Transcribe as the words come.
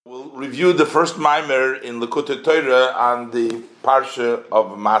reviewed the first Maimer in Likutei Torah on the Parsha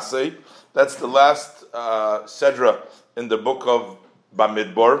of Mas'y. That's the last Sedra in the book of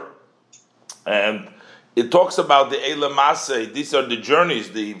Bamidbar. And it talks about the Eila Mas'y. These are the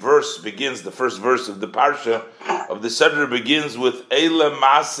journeys. The first verse of the Parsha of the Sedra begins with Eila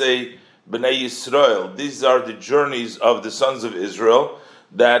Mas'y B'nai Yisrael. These are the journeys of the sons of Israel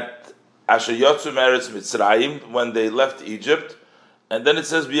that Asher Yotzu Meretz Mitzrayim, when they left Egypt. And then it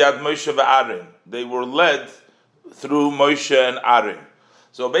says B'yad Moshe v'Aaron. They were led through Moshe and Aaron.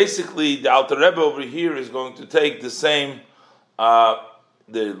 So basically, the Alter Rebbe over here is going to take the same, the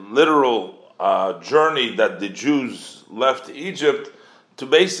literal journey that the Jews left Egypt, to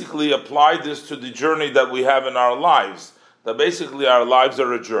basically apply this to the journey that we have in our lives. That basically our lives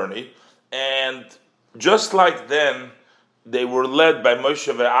are a journey, and just like then they were led by Moshe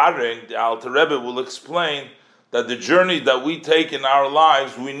and Aaron, the Alter Rebbe will explain that the journey that we take in our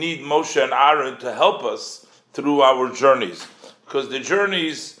lives, we need Moshe and Aaron to help us through our journeys, because the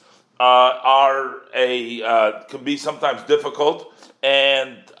journeys can be sometimes difficult,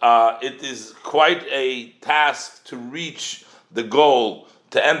 and it is quite a task to reach the goal,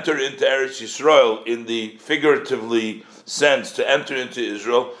 to enter into Eretz Yisrael in the figuratively sense, to enter into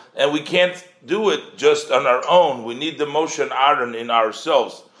Israel, and we can't do it just on our own. We need the Moshe and Aaron in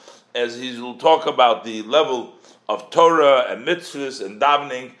ourselves, as he will talk about the level of Torah and mitzvahs and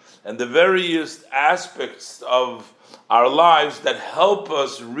davening and the various aspects of our lives that help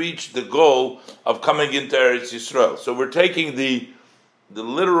us reach the goal of coming into Eretz Yisrael. So we're taking the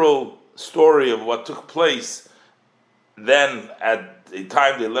literal story of what took place then at the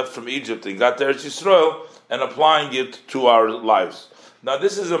time they left from Egypt and got to Eretz Yisrael and applying it to our lives. Now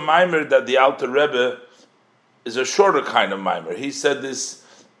this is a mimer that the Alter Rebbe is a shorter kind of mimer. He said this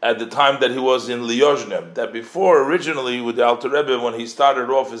at the time that he was in Liozhne, that before, originally with the Alter Rebbe, when he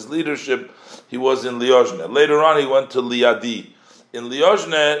started off his leadership, he was in Liozhne. Later on, he went to Liadi. In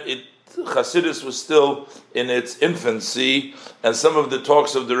Liozhne, Hasidus was still in its infancy, and some of the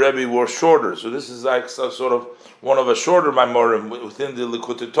talks of the Rebbe were shorter. So this is like sort of one of a shorter Maimorim within the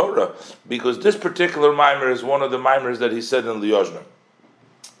Likutei Torah, because this particular Maimer is one of the Maimers that he said in Liozhne.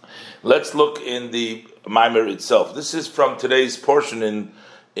 Let's look in the Maimer itself. This is from today's portion in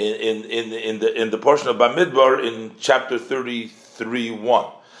the portion of Bamidbar in chapter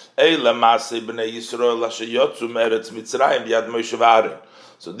 33:1.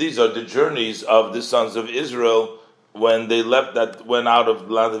 So these are the journeys of the sons of Israel when they went out of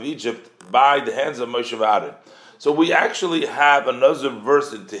the land of Egypt by the hands of Moshe and Aaron. So we actually have another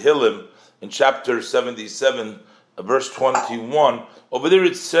verse in Tehillim in chapter 77, verse 21. Over there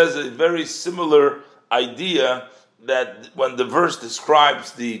it says a very similar idea, that when the verse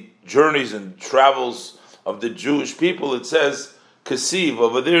describes the journeys and travels of the Jewish people, it says, Kesiv.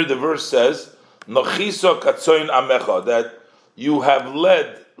 Over there the verse says, Nochiso katzoin amecha, that you have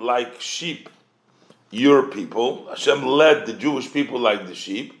led like sheep your people. Hashem led the Jewish people like the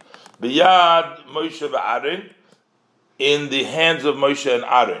sheep. B'yad Moshe v'Aaron, in the hands of Moshe and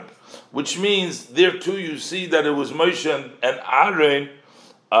Aaron. Which means, there too you see that it was Moshe and Aaron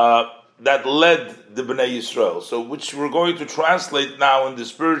that led the Bnei Yisrael. So, which we're going to translate now in the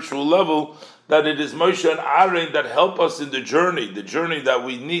spiritual level, that it is Moshe and Aaron that help us in the journey. The journey that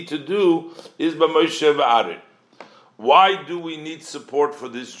we need to do is by Moshe and Aaron. Why do we need support for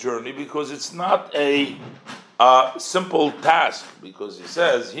this journey? Because it's not a simple task. Because he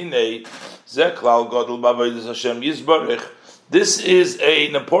says, Hinei zeklal gadol b'avodas Hashem yisbarich. This is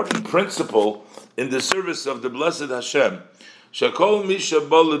an important principle in the service of the blessed Hashem. Shakol misha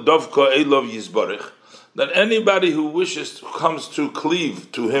dovka elov yisbarich, that anybody who comes to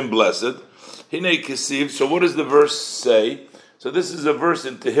cleave to him blessed, hinei kesiv. So what does the verse say? So this is a verse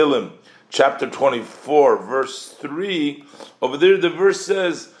in Tehillim, chapter 24, verse 3. Over there the verse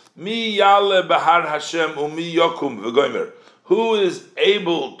says, Mi yale bahar Hashem umi yokum v'goymer. Who is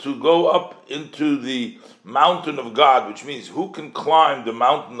able to go up into the mountain of God, which means who can climb the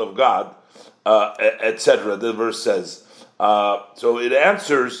mountain of God, etc. The verse says. So it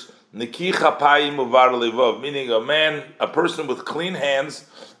answers Niki chapayim uvar levov, meaning a person with clean hands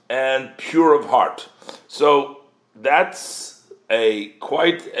and pure of heart. So that's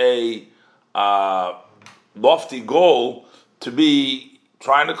quite a lofty goal, to be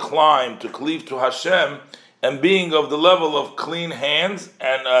trying to cleave to Hashem, and being of the level of clean hands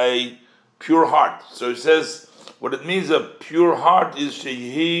and a pure heart. So it says what it means, a pure heart is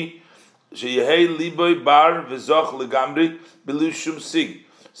sheyehi liboy bar v'zoch legamri b'lushum sig.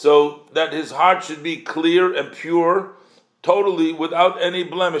 So that his heart should be clear and pure, totally without any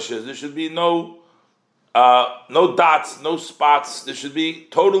blemishes. There should be no no dots, no spots. This should be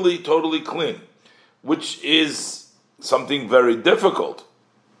totally, totally clean, which is something very difficult.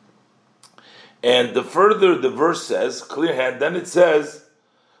 And the further the verse says, clear hand, then it says,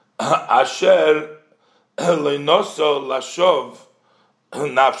 Asher leinoso lashov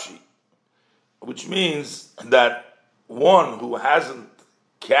nafshi, which means that one who hasn't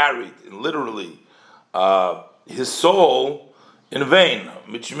carried, literally, his soul in vain,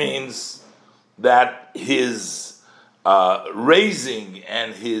 which means that his raising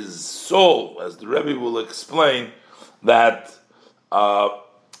and his soul, as the Rebbe will explain, that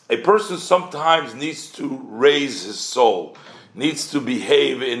a person sometimes needs to raise his soul, needs to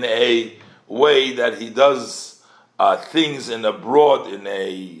behave in a way that he does things in a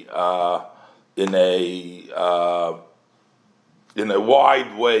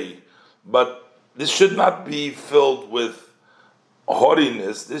wide way, but this should not be filled with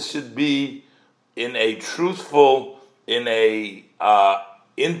haughtiness. This should be in a truthful, in a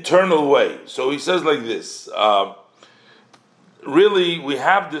internal way. So he says like this. Really, we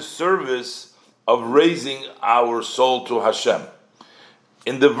have this service of raising our soul to Hashem.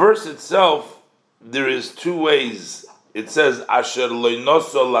 In the verse itself, there is two ways. It says, Asher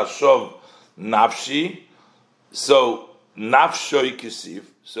loinoso lashov nafshi. So, nafshoi kisif.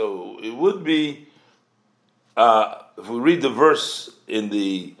 So, it would be, if we read the verse in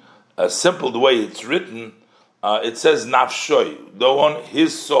the simple way it's written, it says nafshoi. The one,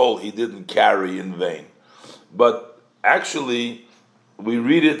 his soul he didn't carry in vain. But actually, we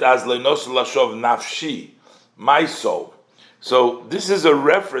read it as Leinos Lashov Nafshi, my soul. So this is a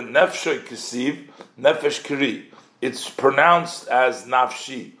reference, Nefesh Kisiv, Nefesh Kiri. It's pronounced as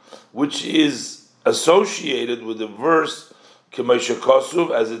Nafshi, which is associated with the verse K'moshe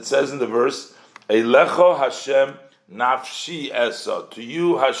Kosuv, as it says in the verse, Eilecho Hashem Nafshi Esa. To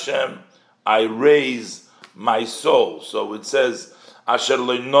you, Hashem, I raise my soul. So it says, Asher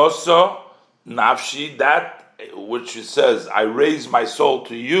Leinoso Nafshi, that which it says, I raise my soul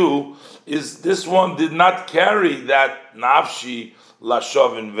to you, is this one did not carry that nafshi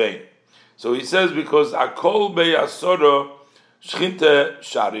lashov in vain. So he says, because akol beyasoro shchinte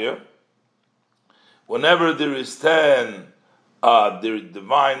sharia, whenever there is 10, the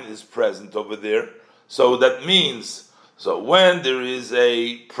divine is present over there. So that means, so when there is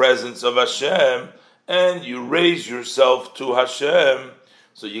a presence of Hashem, and you raise yourself to Hashem,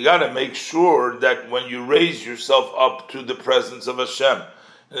 so you got to make sure that when you raise yourself up to the presence of Hashem,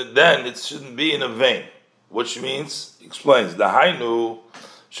 then it shouldn't be in a vain. Which means, explains, the Hainu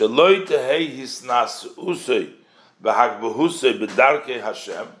shaloi tehei hisnas usay v'hagbehusay b'darkei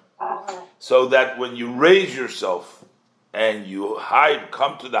Hashem, so that when you raise yourself and you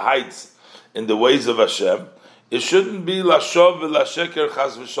come to the heights in the ways of Hashem, it shouldn't be lashov v'lasheker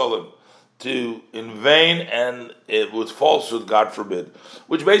chas v'sholem, to in vain and with falsehood, God forbid.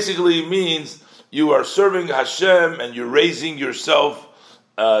 Which basically means you are serving Hashem and you're raising yourself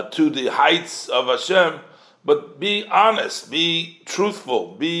to the heights of Hashem, but be honest, be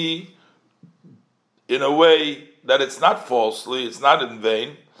truthful, be in a way that it's not falsely, it's not in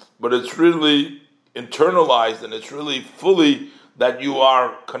vain, but it's really internalized and it's really fully that you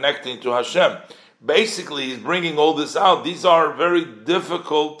are connecting to Hashem. Basically, he's bringing all this out. These are very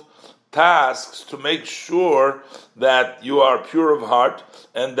difficult tasks to make sure that you are pure of heart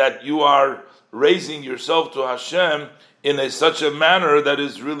and that you are raising yourself to Hashem in such a manner that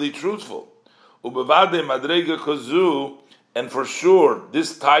is really truthful. And for sure,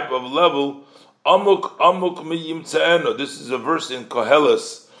 this type of level, this is a verse in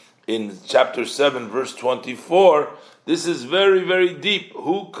Koheles, in chapter 7, verse 24, this is very, very deep.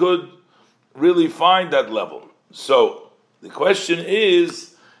 Who could really find that level? So, the question is,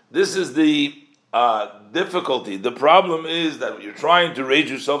 this is the difficulty. The problem is that you're trying to raise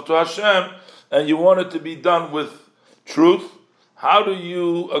yourself to Hashem and you want it to be done with truth. How do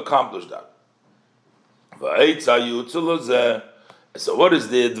you accomplish that? So what is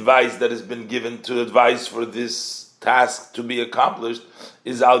the advice that has been given to advise for this task to be accomplished?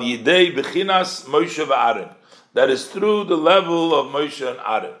 Is al yidei bechinas Moshe v'Aaron. That is through the level of Moshe and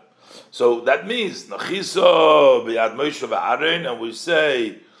Aaron. So that means Nachiso b'yad Moshe v'Aaron, and we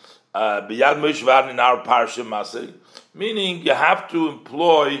say b'yad Moshe v'Aaron in our parsha Masay, meaning you have to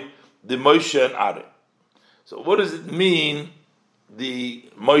employ the Moshe and Aaron. So what does it mean, the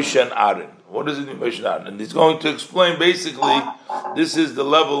Moshe and Aaron? What does it mean, Moshe and Aaron? And he's going to explain basically, this is the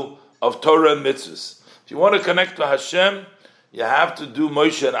level of Torah and mitzvahs. If you want to connect to Hashem, you have to do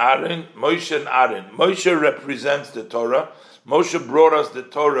Moshe and Aaron. Moshe and Aaron. Moshe represents the Torah. Moshe brought us the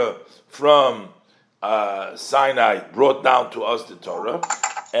Torah from Sinai, brought down to us the Torah.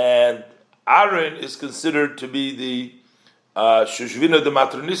 And Aaron is considered to be the Shushvina de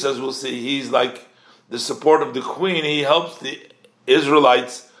Matronis, as we'll see. He's like the support of the queen. He helps the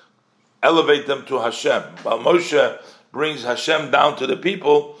Israelites elevate them to Hashem. While Moshe brings Hashem down to the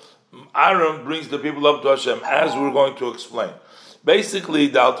people, Aaron brings the people up to Hashem, as we're going to explain. Basically,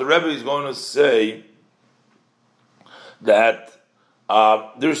 the Alter Rebbe is going to say that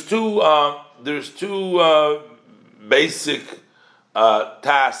there's two basic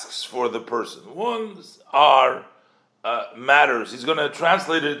tasks for the person. One are matters. He's going to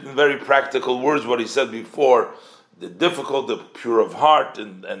translate it in very practical words, what he said before, the difficult, the pure of heart,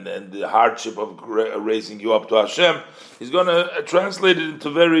 and the hardship of raising you up to Hashem. He's going to translate it into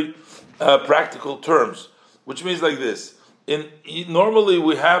very practical terms, which means like this. Normally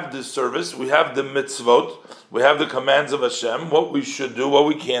we have this service, we have the mitzvot, we have the commands of Hashem, what we should do, what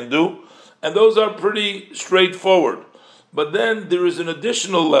we can't do, and those are pretty straightforward. But then there is an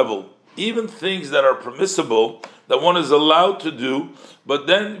additional level, even things that are permissible, that one is allowed to do, but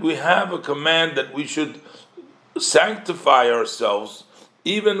then we have a command that we should sanctify ourselves,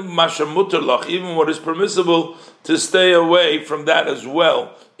 even mashamuterlach, even what is permissible, to stay away from that as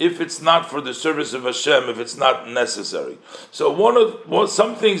well, if it's not for the service of Hashem, if it's not necessary. So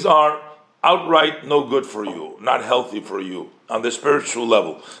some things are outright no good for you, not healthy for you, on the spiritual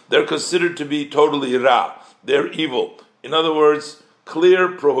level. They're considered to be totally ra, they're evil. In other words, clear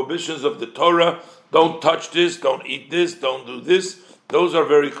prohibitions of the Torah, don't touch this, don't eat this, don't do this, those are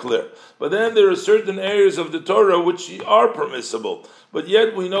very clear. But then there are certain areas of the Torah which are permissible, but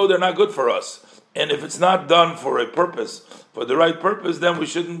yet we know they're not good for us. And if it's not done for a purpose, for the right purpose, then we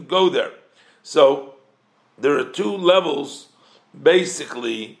shouldn't go there. So there are two levels,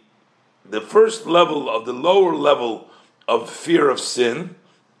 basically. The first level of the lower level of fear of sin,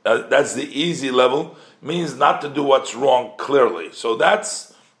 that's the easy level, means not to do what's wrong clearly. So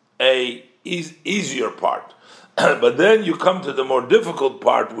that's a easier part. But then you come to the more difficult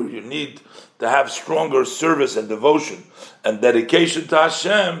part where you need to have stronger service and devotion and dedication to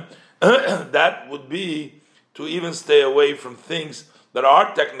Hashem. That would be to even stay away from things that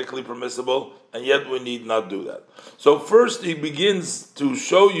are technically permissible, and yet we need not do that. So first he begins to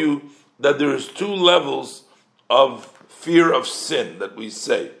show you that there's two levels of fear of sin that we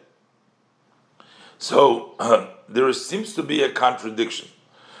say. So there seems to be a contradiction,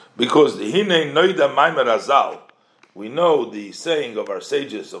 because the Hine Noida Maimer Azal, we know the saying of our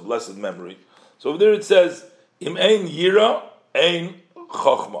sages of blessed memory. So there it says, Im ein yira, ein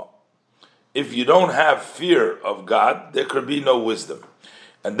chochma. If you don't have fear of God, there could be no wisdom.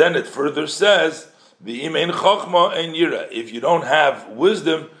 And then it further says, Im ein chochma, ein yira. If you don't have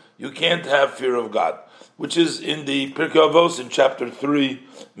wisdom, you can't have fear of God, which is in the Pirkei Avos in chapter 3,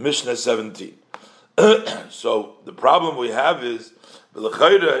 Mishnah 17. So the problem we have is,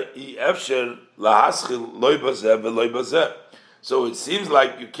 so it seems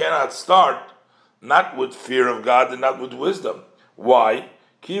like you cannot start not with fear of God and not with wisdom. Why?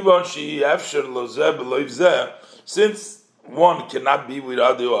 Since one cannot be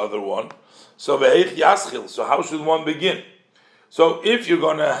without the other one, so how should one begin? So if you're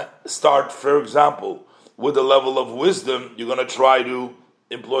going to start, for example, with a level of wisdom, you're going to try to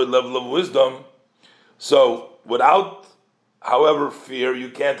employ level of wisdom. So without, however, fear, you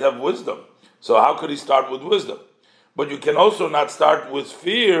can't have wisdom. So how could he start with wisdom? But you can also not start with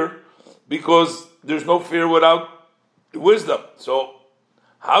fear, because there's no fear without wisdom. So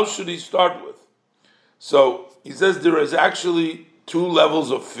how should he start with? So he says there is actually two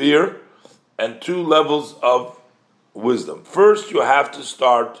levels of fear and two levels of wisdom. First, you have to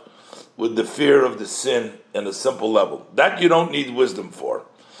start with the fear of the sin in a simple level. That you don't need wisdom for.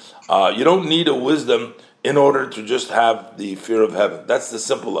 You don't need a wisdom in order to just have the fear of heaven. That's the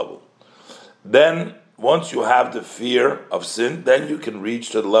simple level. Then, once you have the fear of sin, then you can reach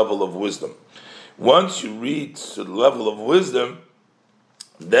to the level of wisdom. Once you reach to the level of wisdom,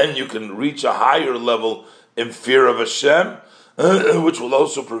 then you can reach a higher level in fear of Hashem, which will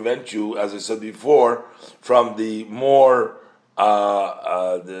also prevent you, as I said before, from the more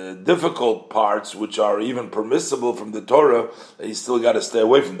the difficult parts, which are even permissible from the Torah. You still got to stay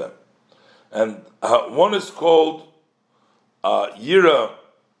away from them. And one is called yira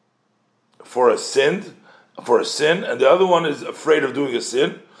for a sin, and the other one is afraid of doing a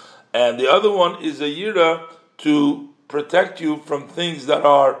sin, and the other one is a yira to protect you from things that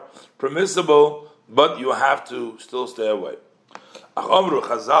are permissible, but you have to still stay away. But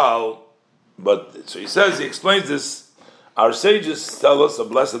so he explains this. Our sages tell us, a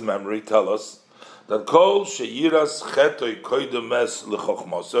blessed memory, tell us that kol sheyiras chetoy koidemes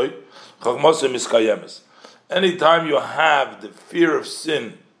lechochmosoi, chochmosoi miskayemes. Anytime you have the fear of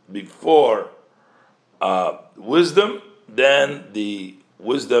sin before wisdom, then the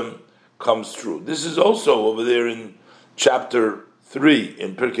wisdom comes true. This is also over there in chapter 3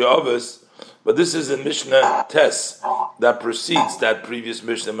 in Pirkei Avos, but this is in Mishnah Tes that precedes that previous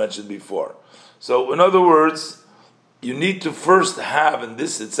Mishnah mentioned before. So in other words, you need to first have, and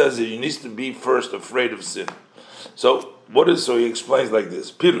this it says that you need to be first afraid of sin. So he explains like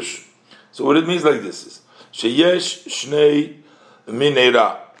this, Pirush. So what it means like this is, Sheyesh Shnei Minei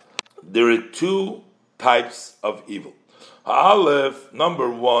Ra. There are two types of evil. Ha'alef, number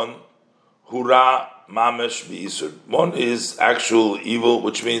one, Hura Mamesh B'Isur. One is actual evil,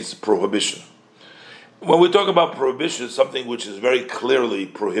 which means prohibition. When we talk about prohibition, it's something which is very clearly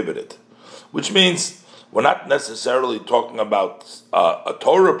prohibited, which means we're not necessarily talking about a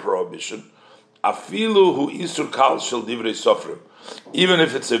Torah prohibition. Afilu hu isur kal shel divrei sofrim. Even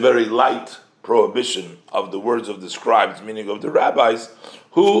if it's a very light prohibition of the words of the scribes, meaning of the rabbis,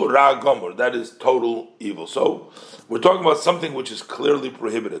 hu ra gomor, that is total evil. So we're talking about something which is clearly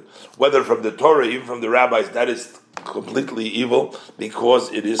prohibited, whether from the Torah, even from the rabbis, that is completely evil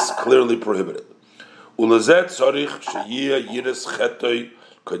because it is clearly prohibited. In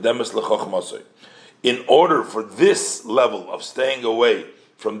order for this level of staying away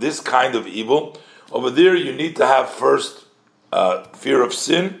from this kind of evil, over there you need to have first fear of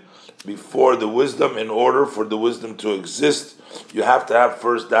sin before the wisdom. In order for the wisdom to exist, you have to have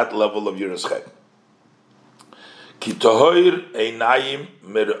first that level of yiras chet. Ki tohoir einayim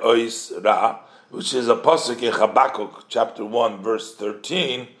mir'ois ra, which is a pasuk in Habakkuk chapter 1 verse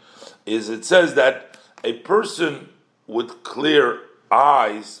 13, it says that a person with clear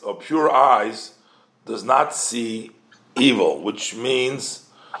eyes or pure eyes does not see evil, which means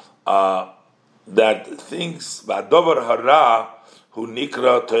that things ba'dovar hara hu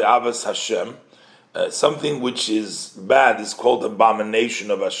nikra to'avas Hashem, something which is bad is called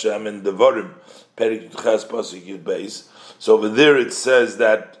abomination of Hashem in Devarim Perik Ches Pasuk Yud Beis. So over there it says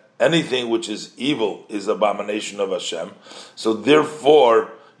that anything which is evil is abomination of Hashem. So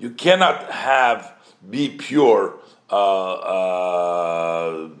therefore you cannot be pure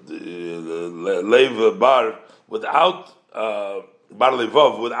leiv bar without bar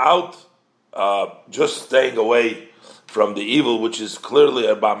levov, without just staying away from the evil, which is clearly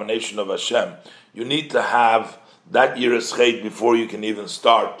an abomination of Hashem. You need to have that yiras chet before you can even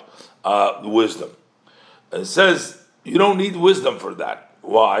start wisdom. And it says you don't need wisdom for that.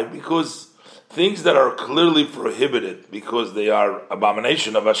 Why? Because things that are clearly prohibited, because they are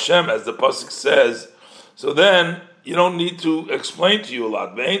abomination of Hashem, as the pasuk says, so then you don't need to explain to you a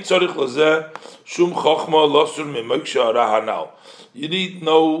lot. You need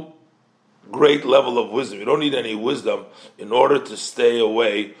no great level of wisdom. You don't need any wisdom in order to stay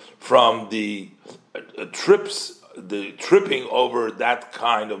away from the tripping over that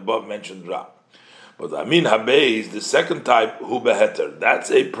kind of above mentioned ra. But Amin Habez, the second type, hu beheter,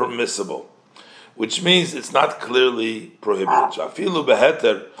 that's a permissible, which means it's not clearly prohibited. Shafilu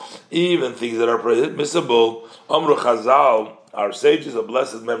beheter, even things that are permissible, Amru Chazal, our sages of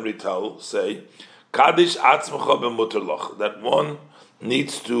blessed memory say, Kadish atzmecha b'muterloch, that one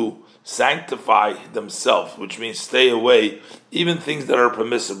needs to sanctify themselves, which means stay away, even things that are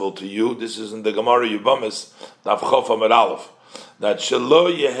permissible to you. This is in the Gemara Yubamis, Daf Chof Amud Aleph, that shelo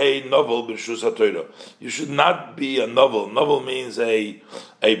yehei novel b'rshus haTorah. You should not be a novel. Novel means a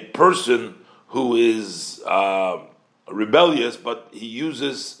person who is rebellious, but he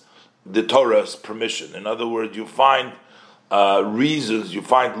uses the Torah's permission. In other words, you find reasons, you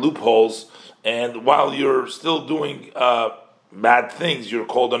find loopholes, and while you're still doing bad things, you're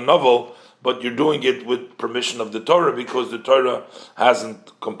called a novel, but you're doing it with permission of the Torah because the Torah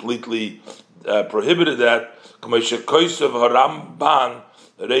hasn't completely prohibited that. As the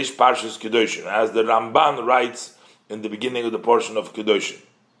Ramban writes in the beginning of the portion of Kedoshim.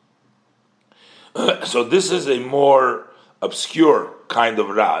 So this is a more obscure kind of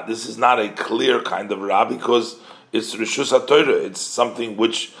ra. This is not a clear kind of ra because it's Rishus HaTorah. It's something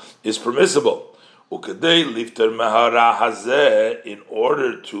which is permissible. In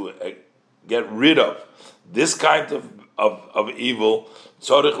order to get rid of this kind of evil,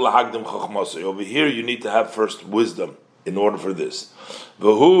 over here you need to have first wisdom in order for this.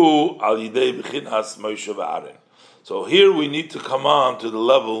 So here we need to come on to the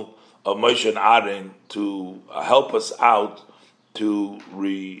level of Moshe and Aaron to help us out to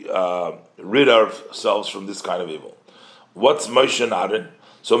rid ourselves from this kind of evil. What's Moshe and Aaron?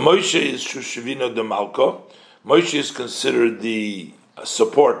 So Moshe is Shushvino de Malko. Moshe is considered the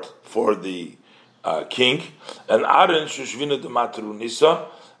support for the king, and Aaron Shushvino de Matrunisa,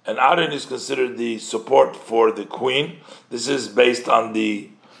 and Aaron is considered the support for the queen. This is based on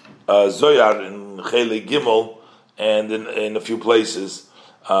the Zoyar in Chele Gimel and in a few places,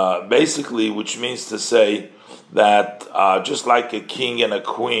 basically, which means to say that just like a king and a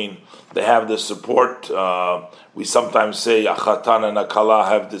queen, they have the support. We sometimes say a chatan and a kala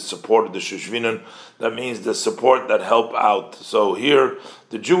have the support of the shushvinin. That means the support that help out. So here,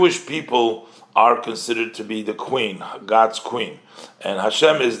 the Jewish people are considered to be the queen, God's queen, and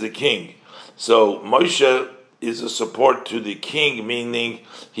Hashem is the king. So Moshe is a support to the king, meaning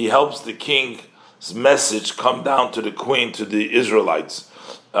he helps the king's message come down to the queen, to the Israelites.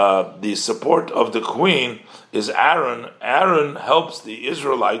 The support of the queen is Aaron. Aaron helps the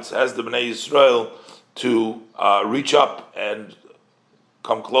Israelites, as the Bnei Yisrael, to reach up and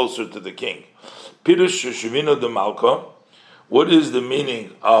come closer to the king. Pirush Shushvino de Malka. What is the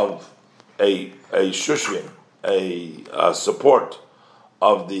meaning of a shushvin, a support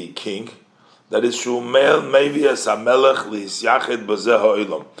of the king? That is Shumel Mevias Hamelech Lisyached Bazeh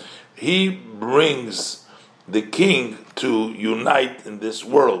Ha'olam. He brings the king to unite in this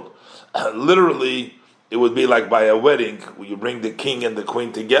world. Literally, it would be like by a wedding, where you bring the king and the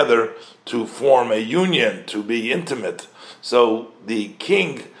queen together to form a union, to be intimate. So the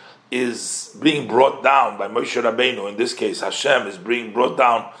king is being brought down by Moshe Rabbeinu. In this case, Hashem is being brought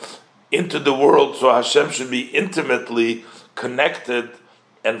down into the world, so Hashem should be intimately connected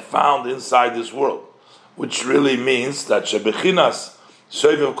and found inside this world, which really means that Shebechinas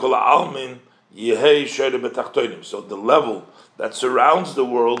Soivev Kol Almin Yehei Shoyre Betachtonim. So the level that surrounds the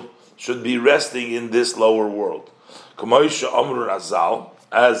world should be resting in this lower world. Kamoisha Amrun Azal,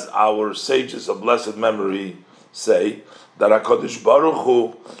 as our sages of blessed memory say, that HaKadosh Baruch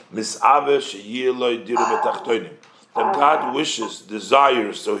Hu Mis'ave Sheyeh Lo Yediru Betachtonim, that God wishes,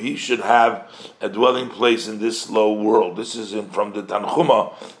 desires, so He should have a dwelling place in this low world. This is from the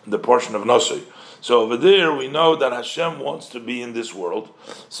Tanchuma, the portion of Nosei. So over there, we know that Hashem wants to be in this world.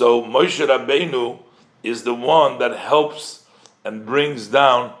 So Moshe Rabbeinu is the one that helps and brings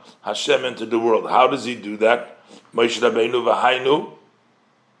down Hashem into the world. How does he do that? Moshe Rabbeinu v'hainu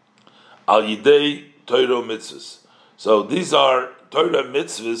al yidei Torah mitzvahs. So these are Torah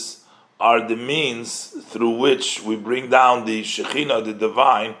mitzvahs, are the means through which we bring down the Shekhinah, the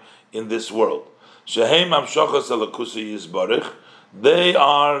divine, in this world. Shehem amshachas alakusi yisbarich. They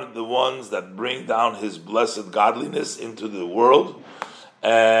are the ones that bring down His blessed godliness into the world,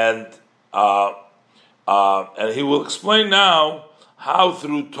 and He will explain now how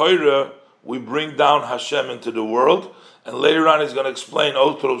through Torah we bring down Hashem into the world, and later on He's going to explain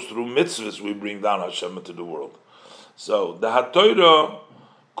also through mitzvahs we bring down Hashem into the world. So the HaTorah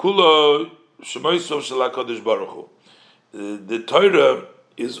Kulo Shemoisov Shel HaKadosh Baruch Hu. The Torah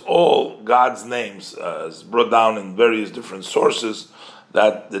is all God's names, as brought down in various different sources,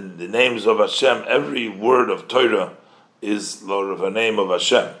 that the names of Hashem, every word of Torah is Lord of a name of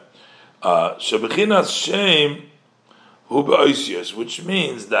Hashem. Shebechinas Shem Hu Be'oisios, which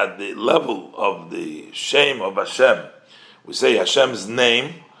means that the level of the shame of Hashem, we say Hashem's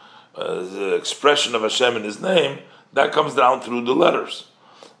name, the expression of Hashem in His name, that comes down through the letters.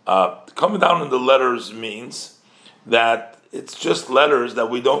 Coming down in the letters means that it's just letters that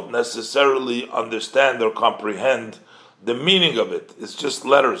we don't necessarily understand or comprehend the meaning of it. It's just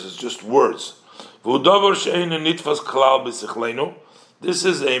letters, it's just words. This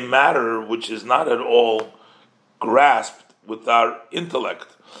is a matter which is not at all grasped with our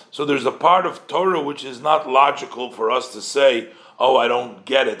intellect. So there's a part of Torah which is not logical for us to say, oh, I don't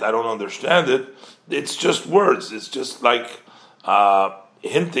get it, I don't understand it. It's just words. It's just like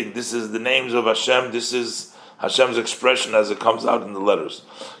hinting, this is the names of Hashem, this is Hashem's expression as it comes out in the letters.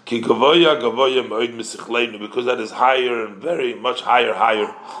 Ki gavoya moed misichleinu, because that is higher and very much higher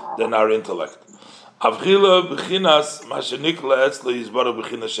than our intellect. Avchila b'chinas ma shenikla etzlo yizbaru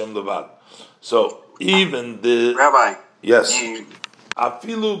b'chinas Shem levad. So even the Rabbi, yes,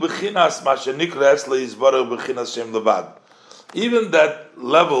 afilu b'chinas ma shenikla etzlo yizbaru b'chinas Shem levad. Even that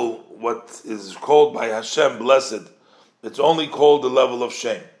level, what is called by Hashem blessed, it's only called the level of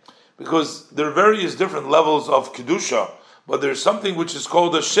shame. Because there are various different levels of Kedusha, but there's something which is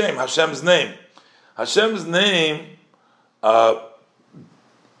called a shame, Hashem's name. Hashem's name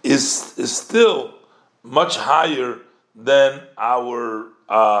is still much higher than our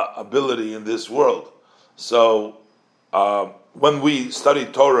ability in this world. So when we study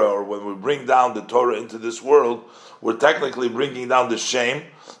Torah, or when we bring down the Torah into this world, we're technically bringing down the shame,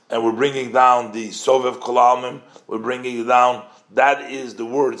 and we're bringing down the Sovev Kol Almin, we're bringing down, that is the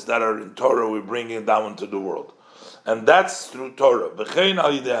words that are in Torah, we're bringing it down into the world. And that's through Torah. V'chein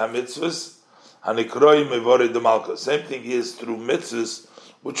al yidei ha-mitzvahs hanikroi mevorei de malka. Same thing is through mitzvahs,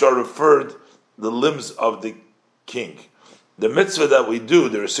 which are referred the limbs of the king. the mitzvah that we do,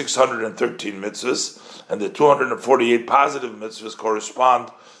 there are 613 mitzvahs, and the 248 positive mitzvahs correspond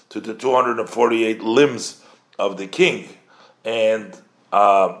to the 248 limbs of the king. And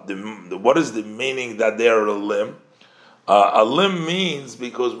what is the meaning that they are a limb? A limb means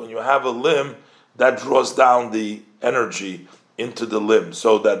because when you have a limb, that draws down the energy into the limb,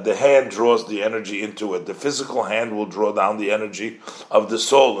 so that the hand draws the energy into it. The physical hand will draw down the energy of the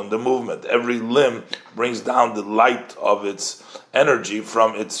soul and the movement. Every limb brings down the light of its energy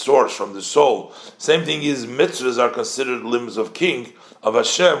from its source, from the soul. Same thing is mitzvahs are considered limbs of King, of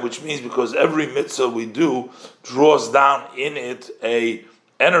Hashem, which means because every mitzvah we do draws down in it a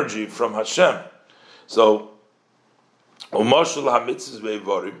energy from Hashem. So,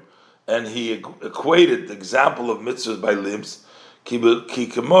 and he equated the example of mitzvahs by limbs,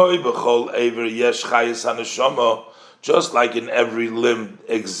 just like in every limb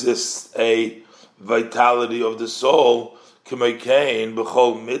exists a vitality of the soul.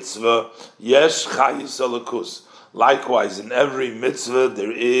 Likewise, in every mitzvah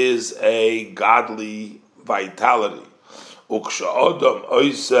there is a godly vitality.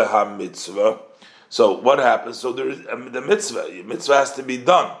 So what happens? So there is the mitzvah. Mitzvah has to be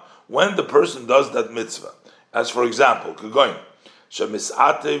done when the person does that mitzvah. As for example,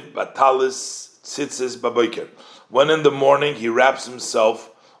 when in the morning he wraps himself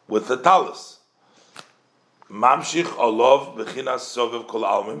with the talis.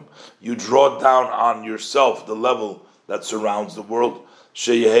 You draw down on yourself the level that surrounds the world,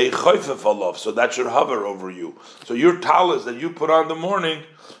 so that should hover over you. So your talis that you put on the morning,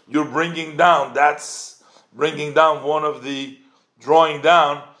 you're bringing down. That's bringing down one of the drawing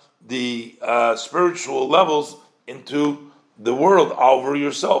down the spiritual levels into the world over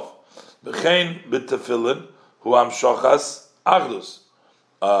yourself. The same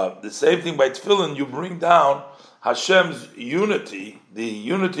thing by tefillin, you bring down Hashem's unity, the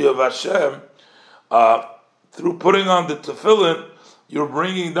unity of Hashem, through putting on the tefillin, you're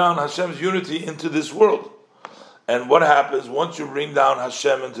bringing down Hashem's unity into this world. And what happens once you bring down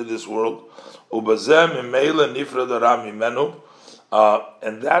Hashem into this world? And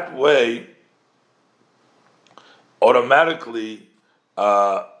that way, automatically,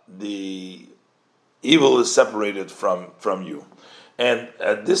 the evil is separated from you. And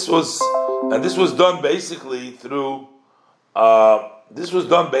this was done basically through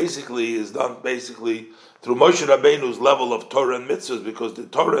through Moshe Rabbeinu's level of Torah and mitzvahs, because the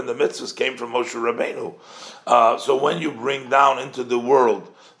Torah and the mitzvahs came from Moshe Rabbeinu. So when you bring down into the world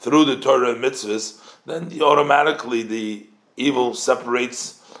through the Torah and mitzvahs, then automatically the evil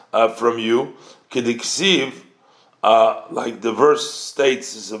separates from you. Kediksiv, like the verse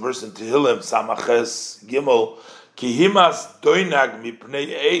states, is a verse in Tehillim, Samaches Gimel, Kihimas doinag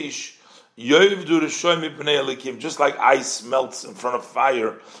mipnei eish, just like ice melts in front of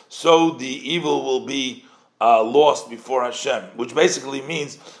fire, so the evil will be lost before Hashem, which basically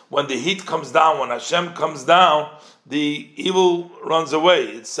means when the heat comes down, when Hashem comes down, the evil runs away.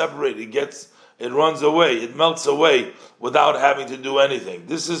 It's separated. It runs away. It melts away without having to do anything.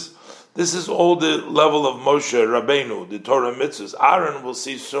 This is all the level of Moshe Rabbeinu, the Torah mitzvahs. Aaron, we'll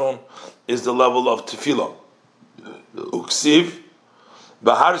see soon, is the level of tefillah. Uksiv.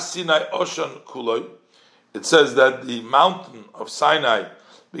 Bahar Sinai Oshan Kuloi, it says that the mountain of Sinai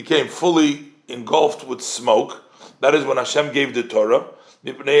became fully engulfed with smoke. That is when Hashem gave the Torah.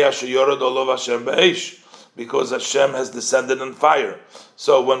 Because Hashem has descended in fire.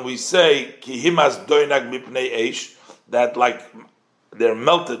 So when we say Kihimas doinag mipnei eish, that like they're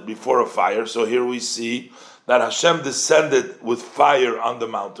melted before a fire. So here we see that Hashem descended with fire on the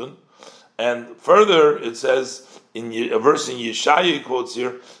mountain. And further it says, in a verse in Yeshaya, he quotes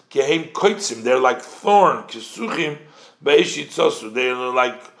here, Kehem koitzim, they're like thorn, kesuchim be'eshitzosu, they're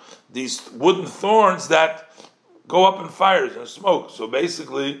like these wooden thorns that go up in fires and smoke. So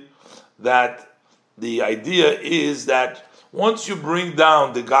basically, that the idea is that once you bring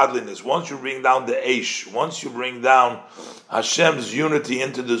down the godliness, once you bring down the Eish, once you bring down Hashem's unity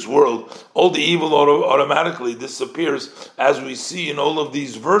into this world, all the evil automatically disappears, as we see in all of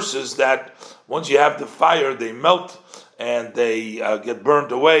these verses, that once you have the fire, they melt and they get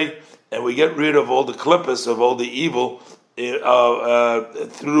burnt away, and we get rid of all the klippas of all the evil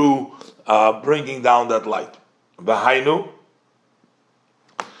through bringing down that light. V'hainu,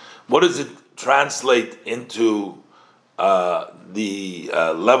 what does it translate into the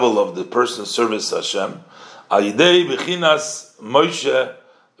level of the person's service to Hashem? Ayidei b'chinas Moshe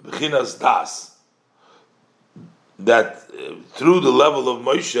b'chinas das. That through the level of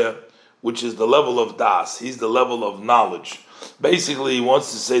Moshe, which is the level of das, he's the level of knowledge. Basically, he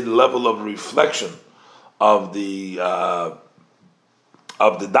wants to say the level of reflection of the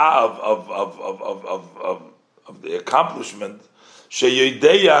of the of the accomplishment.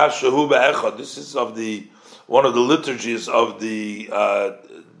 Sheyodeya shehu be'echad. This is of the one of the liturgies of the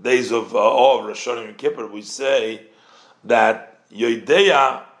days of all of Rosh Hashanah and Kippur. We say that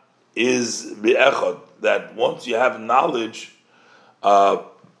Yodeya is be'echad. That once you have knowledge,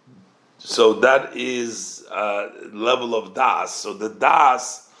 so that is level of das. So the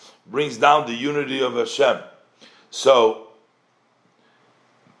das brings down the unity of Hashem. So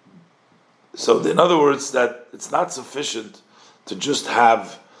in other words, that it's not sufficient to just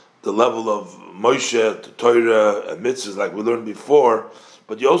have the level of Moshe, to Torah, and mitzvahs like we learned before,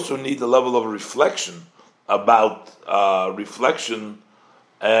 but you also need the level of reflection about reflection,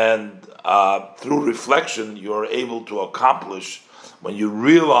 and through reflection you're able to accomplish, when you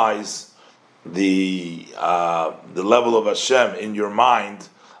realize the level of Hashem in your mind,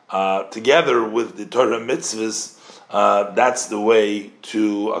 together with the Torah mitzvahs, that's the way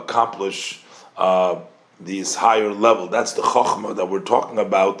to accomplish these higher level. That's the chokhmah that we're talking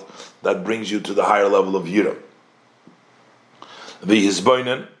about, that brings you to the higher level of Yira. The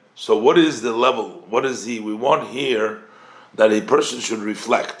Yizboinen. So what is the level? What is we want here that a person should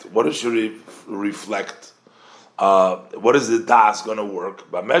reflect. What is should reflect? What is the das going to work?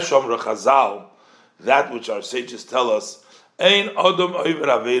 B'meshom rechazal, that which our sages tell us, ein adam over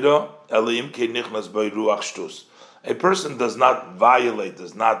aveda elim ke nichnas by ruach shtus. A person does not violate,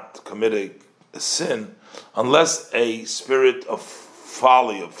 does not commit a sin, unless a spirit of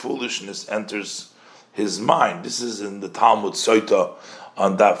folly, of foolishness enters his mind. This is in the Talmud Soita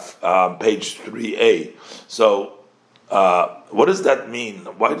on that page 3a. So, what does that mean?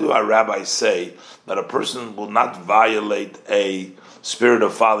 Why do our rabbis say that a person will not violate a spirit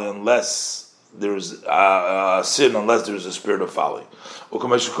of folly unless there's a sin, unless there's a spirit of folly?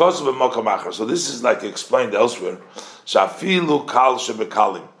 So this is like explained elsewhere.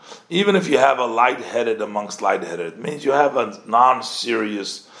 Even if you have a light-headed amongst light-headed, it means you have a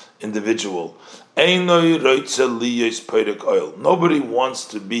non-serious individual. Nobody wants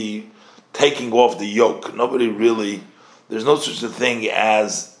to be taking off the yoke. There's no such a thing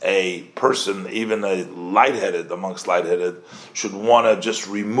as a person, even a light-headed amongst light-headed, should want to just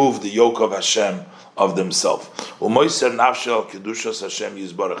remove the yoke of Hashem of themselves. And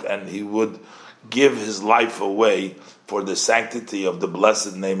he would give his life away for the sanctity of the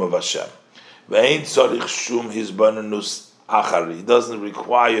blessed name of Hashem. He doesn't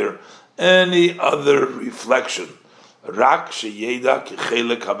require any other reflection.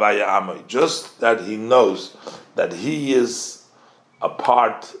 Just that he knows that he is a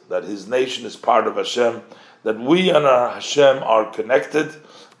part, that his nation is part of Hashem, that we and our Hashem are connected.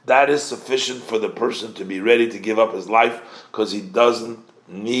 That is sufficient for the person to be ready to give up his life, because he doesn't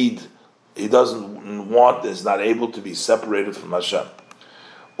want, is not able to be separated from Hashem.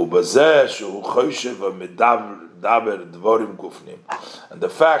 And the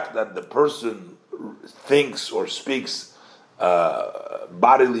fact that the person thinks or speaks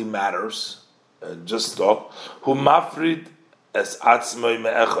bodily matters, just talk, who mafrid es atzmoi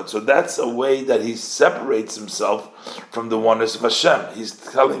me'echad. So that's a way that he separates himself from the oneness of Hashem. He's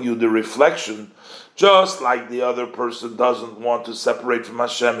telling you the reflection, just like the other person doesn't want to separate from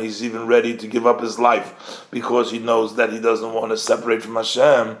Hashem. He's even ready to give up his life because he knows that he doesn't want to separate from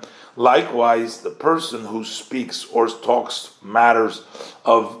Hashem. Likewise, the person who speaks or talks matters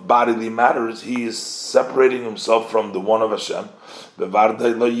of bodily matters, he is separating himself from the one of Hashem.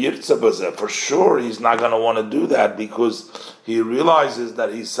 For sure, he's not going to want to do that because he realizes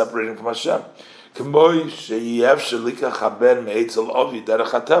that he's separating from Hashem.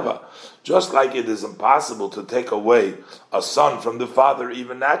 Just like it is impossible to take away a son from the father,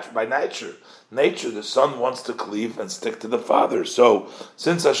 even by nature. The son wants to cleave and stick to the father. So,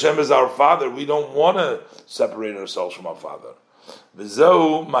 since Hashem is our father, we don't want to separate ourselves from our father.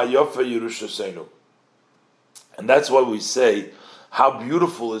 And that's why we say, how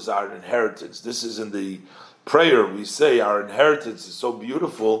beautiful is our inheritance. This is in the prayer, we say our inheritance is so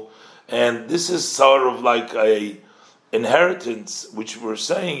beautiful, and this is sort of like a inheritance, which we're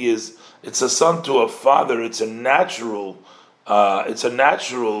saying is, it's a son to a father, it's a natural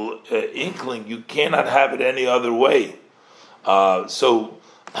inkling. You cannot have it any other way. So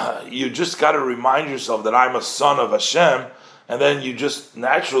you just got to remind yourself that I'm a son of Hashem, and then you just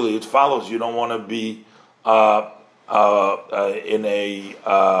naturally, it follows, you don't want to be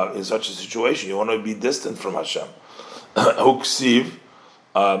in such a situation. You want to be distant from Hashem. Huksiv,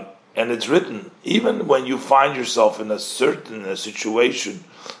 and it's written, even when you find yourself in a situation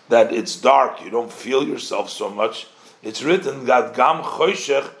that it's dark, you don't feel yourself so much, it's written that gam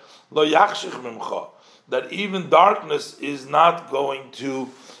choshech lo yachshich mimcha. that even darkness is not going to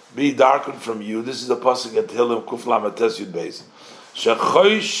be darkened from you. This is the pasuk at Tehillim Kuf Lamed Tes Yud Beis.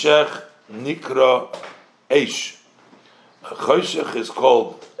 Shechoshech nikra eish. Choshech is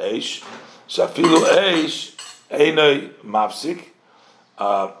called eish. Shafilu eish einay mafsik.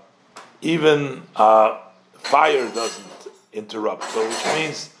 Even fire doesn't interrupt. So which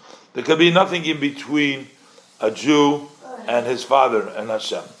means there can be nothing in between a Jew and his father and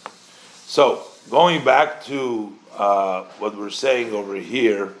Hashem. So going back to what we're saying over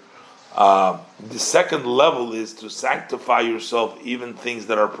here, the second level is to sanctify yourself, even things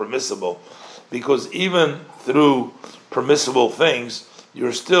that are permissible, because even through permissible things,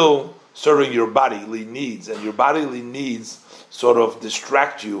 you're still serving your bodily needs, and your bodily needs sort of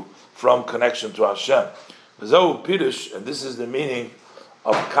distract you from connection to Hashem. Zohu Pirush, and this is the meaning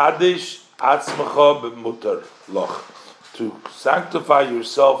of Kaddish Atzmacha B'Mutar Loch, to sanctify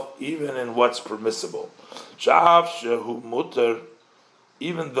yourself even in what's permissible. Sha'af Shehu Mutar,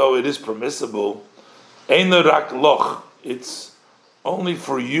 even though it is permissible, Eino Rak Loch, it's only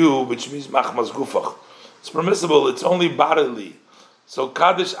for you, which means Machmas Gufach. It's permissible, it's only bodily. So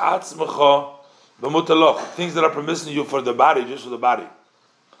Kaddish Atzmacha B'Mutar Loch, things that are permissible you for the body, just for the body.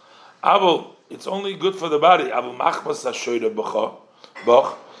 Abel, it's only good for the body. Abel Machmas HaShoyre B'Cha,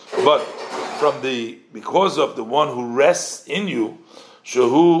 but because of the one who rests in you,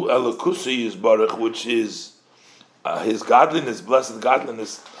 Shehu Elokusi is Baruch, which is his godliness, blessed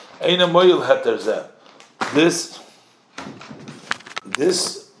godliness. Eina Moyil Heter Zeh.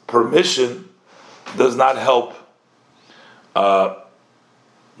 This permission does not help.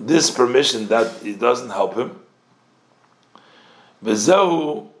 This permission that it doesn't help him.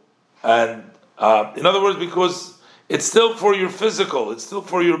 Bezehu, and in other words, because it's still for your physical, it's still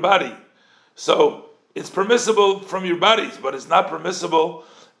for your body. So it's permissible from your bodies, but it's not permissible.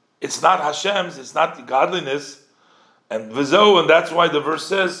 It's not Hashem's. It's not the godliness. And v'zo, and that's why the verse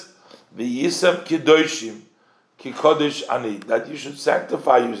says, "V'yisem kidoshim ki kodesh ani," that you should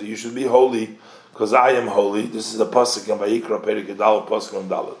sanctify yourself. You should be holy, because I am holy. This is a pasuk in Vayikra Perek Yudal pasuk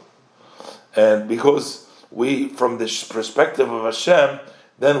Dalet. And because we, from the perspective of Hashem,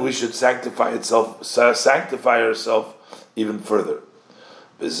 then we should sanctify ourselves even further.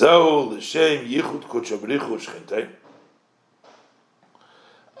 As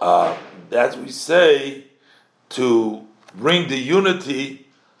we say, to bring the unity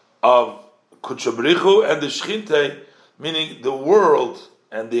of Kuchabrichu and the Shchinte, meaning the world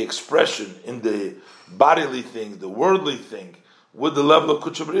and the expression in the bodily thing, the worldly thing, with the level of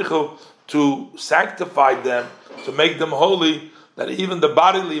Kuchabrichu, to sanctify them, to make them holy, that even the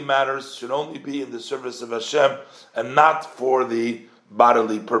bodily matters should only be in the service of Hashem and not for the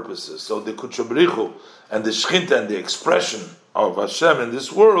bodily purposes. So the Kuchabrichu and the Shchinte and the expression of Hashem in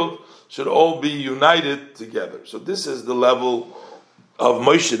this world should all be united together. So this is the level of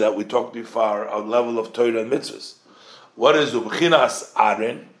Moshe that we talked before, a level of Torah and mitzvahs. What is Ubchinas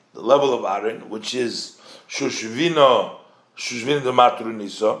Aaron, the level of Aaron, which is Shushvino de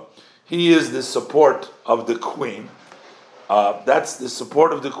Matrunisa? He is the support of the queen. That's the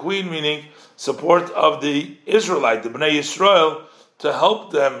support of the queen, meaning support of the Israelite, the Bnei Yisrael, to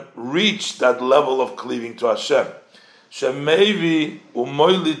help them reach that level of cleaving to Hashem. Shemevi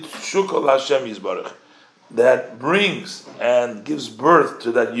umoilit shukol Hashem yisbarach, that brings and gives birth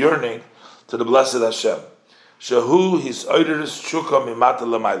to that yearning to the blessed Hashem. Shehu his oideris shukah mimata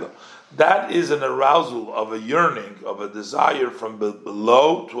lamayla. That is an arousal of a yearning, of a desire from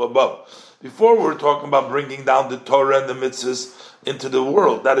below to above. Before we were talking about bringing down the Torah and the mitzvahs into the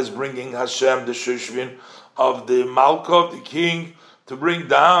world. That is bringing Hashem, the Shushvin of the Malkov, the king, to bring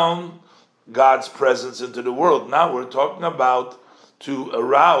down God's presence into the world. Now we're talking about to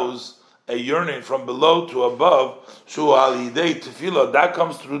arouse a yearning from below to above. Shu alidei tefillah, that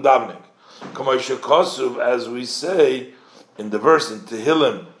comes through davening. As we say in the verse in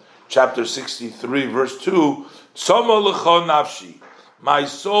Tehillim, chapter 63, verse 2, Tzoma lecha nafshi, my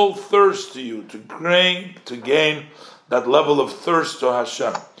soul thirsts to you, to gain that level of thirst to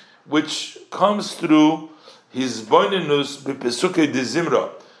Hashem, which comes through his boinenus b'pesukei de zimra,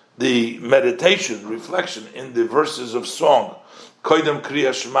 the meditation, reflection in the verses of song, koidem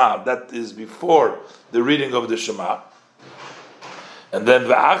kriya shema, that is before the reading of the Shema, and then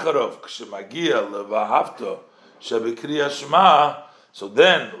v'acharov k'shemagia levahavto shebekriya shema. So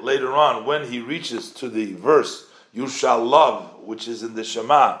then later on, when he reaches to the verse, you shall love, which is in the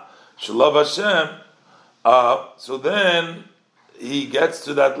Shema, shall love Hashem. So then he gets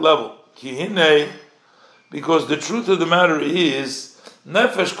to that level. Kihine, because the truth of the matter is,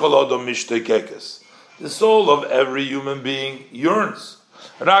 nefesh kol adam mishtekekes, the soul of every human being yearns.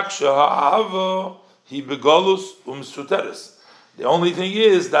 Rak sheha'ava he begolus umsuteres. The only thing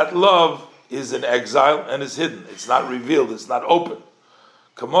is that love is in exile and is hidden. It's not revealed. It's not open.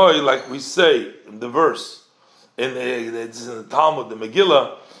 Kamoi, like we say in the verse, it's in the Talmud, the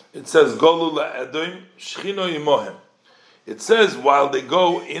Megillah, it says, Golu la'edoim shchino imohem. It says, while they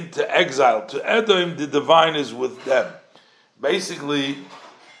go into exile to Edom, the divine is with them. Basically,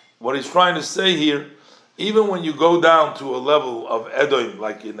 what he's trying to say here, even when you go down to a level of Edom,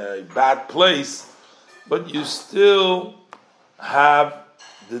 like in a bad place, but you still have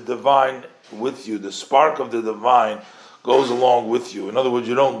the divine with you. The spark of the divine goes along with you. In other words,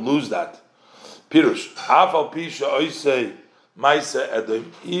 you don't lose that. Pirush, Afal Pisha Oisei Maisa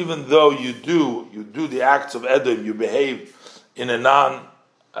Edom, even though you do the acts of Edom, you behave in a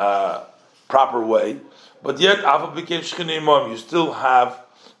non-proper way, but yet Afal became Shechina Imam, you still have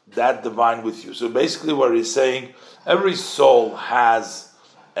that divine with you. So basically what he's saying, every soul has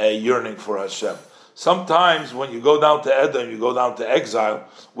a yearning for Hashem. Sometimes when you go down to Edom, you go down to exile,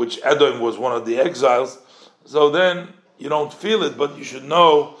 which Edom was one of the exiles, so then you don't feel it, but you should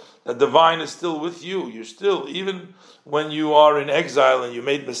know that divine is still with you. You're still, even when you are in exile and you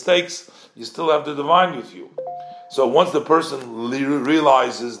made mistakes, you still have the divine with you. So once the person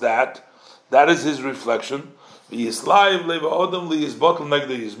realizes that, that is his reflection. So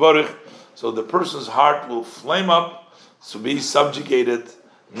the person's heart will flame up to be subjugated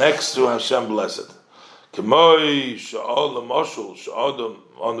next to Hashem blessed.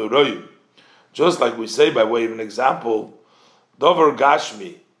 Just like we say by way of an example, Dover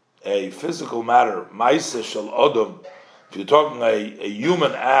Gashmi, a physical matter, Maise Shel Odom, if you're talking a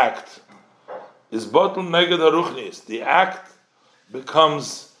human act, is Botel Neged HaRuchnis. The act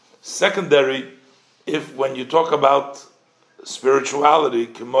becomes secondary if when you talk about spirituality,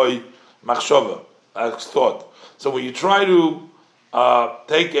 K'moi Machshava, as thought. So when you try to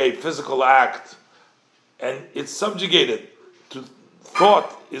take a physical act and it's subjugated to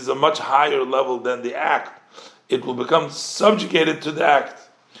thought is a much higher level than the act, it will become subjugated to the act.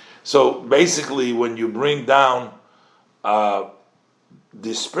 So basically when you bring down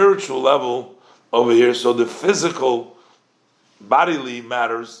the spiritual level over here, so the physical bodily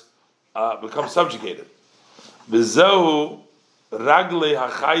matters become subjugated. V'zehu ragle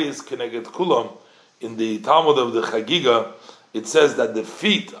hachayis keneged kulam. In the Talmud of the Chagiga, it says that the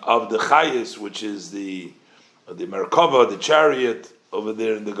feet of the chayis, which is the Merkava, the chariot, over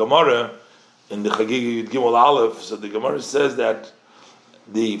there in the Gemara, in the Chagiga Yud Gimel Aleph, so the Gemara says that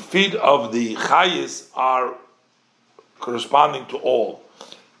the feet of the chayis are corresponding to all.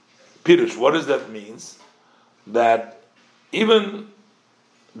 Pirush, what does that mean? That even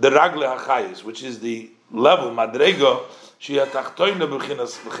the ragle hachayis, which is the level madrega, shia tachtoina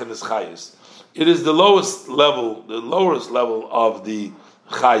b'chinas chayis, it is the lowest level of the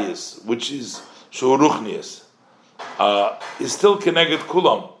chayis, which is shuruchnias, is still keneged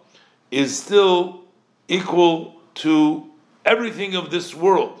kulam, is still equal to everything of this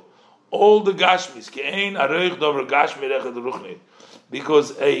world, all the gashmis, ke'ein areich dover gashmi rechad ruchni,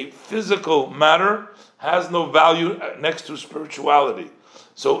 because a physical matter has no value next to spirituality.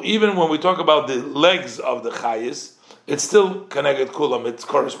 So even when we talk about the legs of the chayis, it's still keneged kulam. It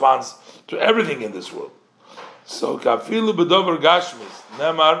corresponds to everything in this world. So kafilu bedover gashmis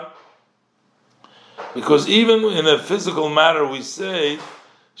nemar, because even in a physical matter we say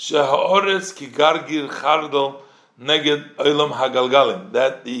shehaoretz ki gargir chardal neged olam hagalgalim,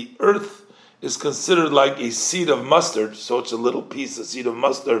 that the earth is considered like a seed of mustard. So it's a little piece, a seed of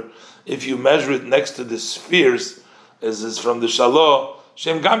mustard. If you measure it next to the spheres, as is from the Shalah,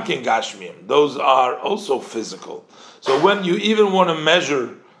 Shem Gamkin Gashmim, those are also physical. So when you even want to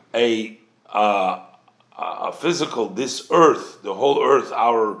measure a physical, this earth, the whole earth,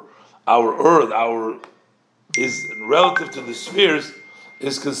 our earth, is relative to the spheres,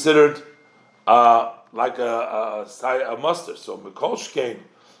 is considered like a mustard. So Mikol Shkein.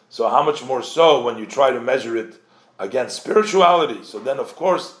 So how much more so when you try to measure it against spirituality? So then, of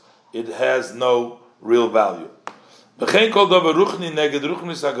course, it has no real value. Same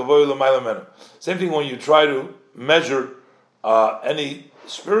thing when you try to measure any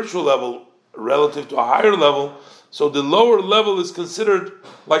spiritual level relative to a higher level, so the lower level is considered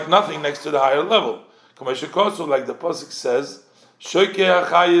like nothing next to the higher level. Like the pasuk says,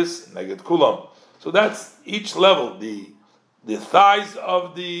 so that's each level. The thighs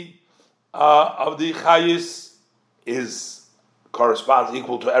of the chayis corresponds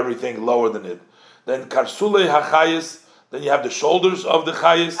equal to everything lower than it. Then karsule hachayis, then you have the shoulders of the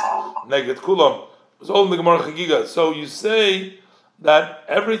chayis, neged kulam. It's all in the Gemara Chagiga. So you say that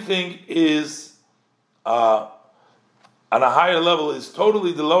everything is on a higher level is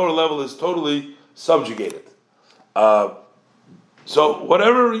totally, the lower level is totally subjugated. So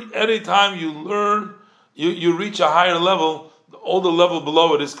anytime you learn, you reach a higher level, all the level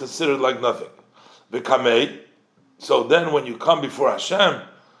below it is considered like nothing. So then when you come before Hashem,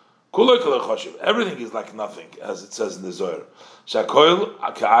 everything is like nothing, as it says in the Zohar.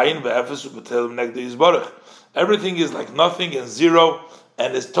 Everything is like nothing and zero,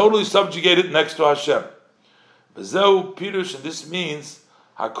 and is totally subjugated next to Hashem. And this means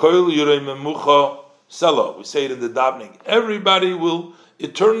we say it in the davening. Everybody will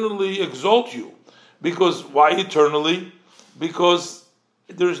eternally exalt you. Because why eternally? Because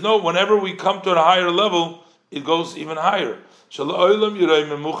there's whenever we come to a higher level, it goes even higher.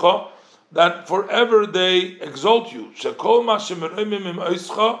 That forever they exalt you.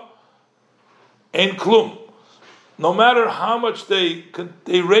 No matter how much they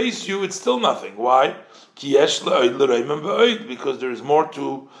raise you, it's still nothing. Why? Because there is more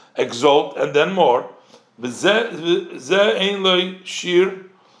to exalt and then more. Because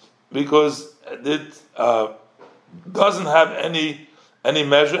it doesn't have any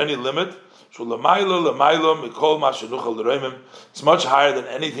measure, any limit. It's much higher than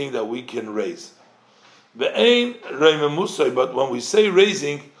anything that we can raise. But when we say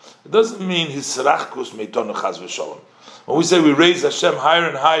raising, it doesn't mean hisrachkus meitonu chas v'shalom. When we say we raise Hashem higher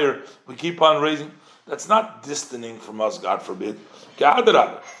and higher, we keep on raising. That's not distancing from us, God forbid.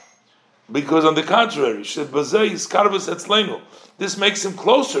 Because on the contrary, this makes him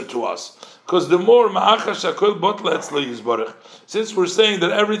closer to us. Because the more since we're saying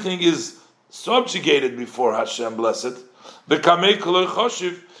that everything is subjugated before Hashem, blessed,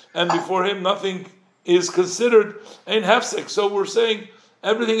 and before him nothing is considered ein hefsek. So we're saying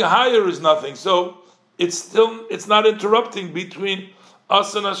everything higher is nothing. So it's not interrupting between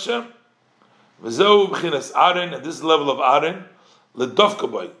us and Hashem. And this level of Aaron,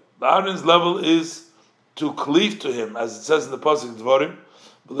 the Aaron's level is to cleave to him, as it says in the pasuk Dvarim,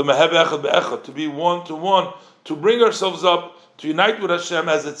 to be one to one, to bring ourselves up, to unite with Hashem,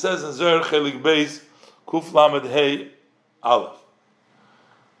 as it says in Zohar Chelik Beis Kuf Lamed Hey Aleph.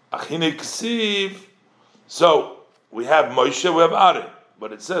 So we have Moshe, we have Aaron,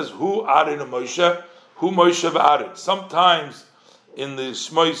 but it says who Aaron and Moshe, who Moshe and Aaron. Sometimes in the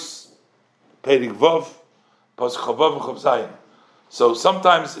Shmois Perik Vav, Pasuk Chavav and Chav Zayin. So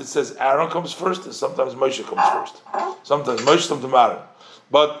sometimes it says Aaron comes first, and sometimes Moshe comes first. Sometimes Moshe, sometimes Aaron.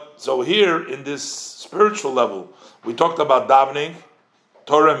 But so here in this spiritual level, we talked about davening,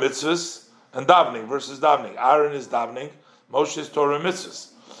 Torah mitzvahs, and davening versus davening. Aaron is davening, Moshe is Torah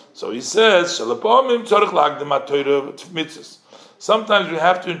mitzvahs. So he says, sometimes we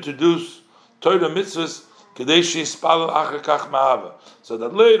have to introduce Torah mitzvahs, so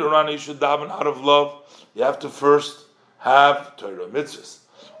that later on you should daven out of love. You have to first have Torah mitzvahs.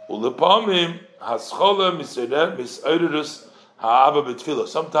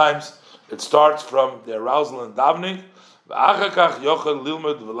 Sometimes it starts from the arousal and davening,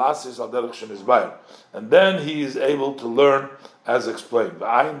 and then he is able to learn as explained. Say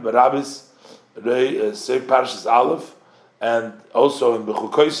Parshas Aleph, and also in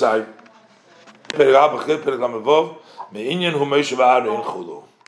Bechukoisai, Perek Abba Chil Perek Lamevov, Me'inyan Hu Moshe v'Aaron Chulu.